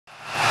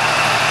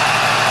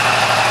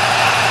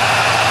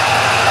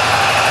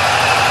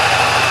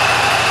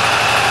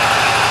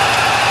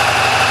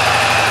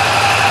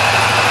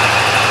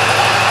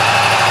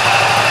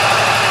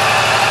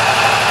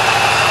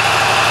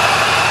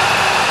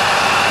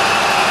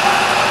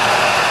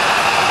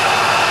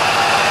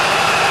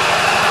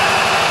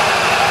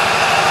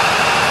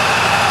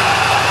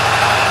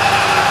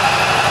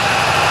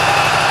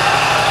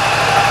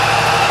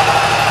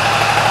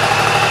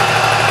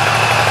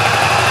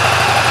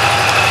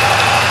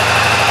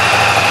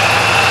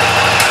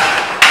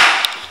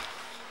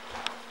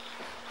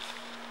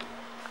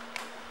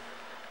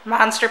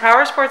Monster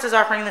Powersports is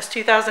offering this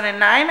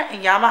 2009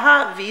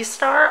 Yamaha V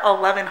Star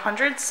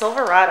 1100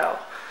 Silverado.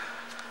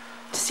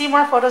 To see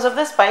more photos of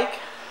this bike,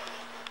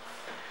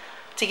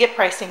 to get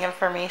pricing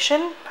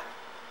information,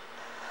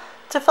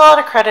 to fill out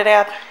a credit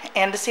app,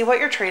 and to see what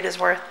your trade is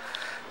worth,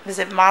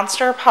 visit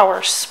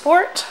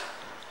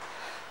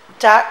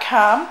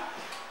monsterpowersport.com.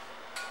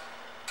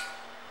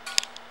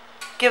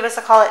 Give us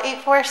a call at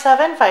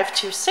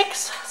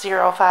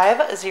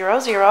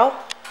 847-526-0500.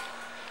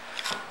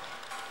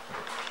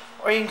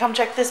 Or you can come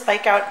check this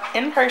bike out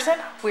in person.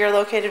 We are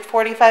located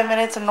 45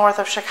 minutes north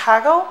of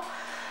Chicago,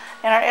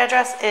 and our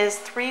address is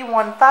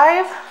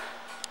 315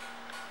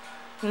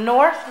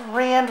 North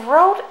Rand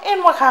Road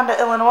in Wauconda,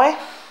 Illinois.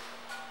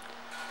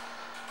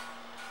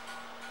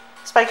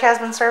 This bike has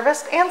been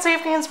serviced and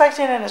safety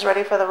inspected and is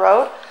ready for the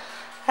road.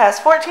 Has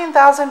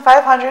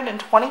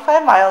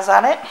 14,525 miles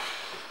on it.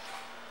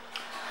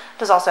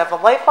 Does also have the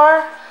light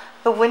bar,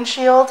 the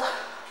windshield,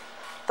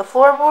 the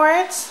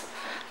floorboards,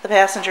 the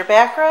passenger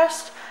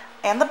backrest,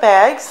 and the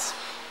bags.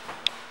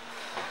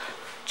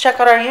 Check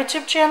out our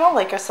YouTube channel,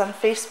 like us on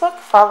Facebook,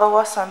 follow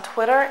us on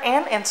Twitter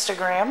and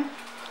Instagram.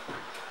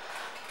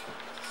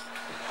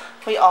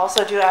 We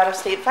also do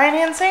out-of-state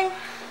financing,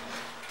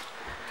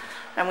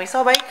 and we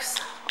sell bikes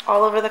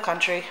all over the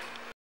country.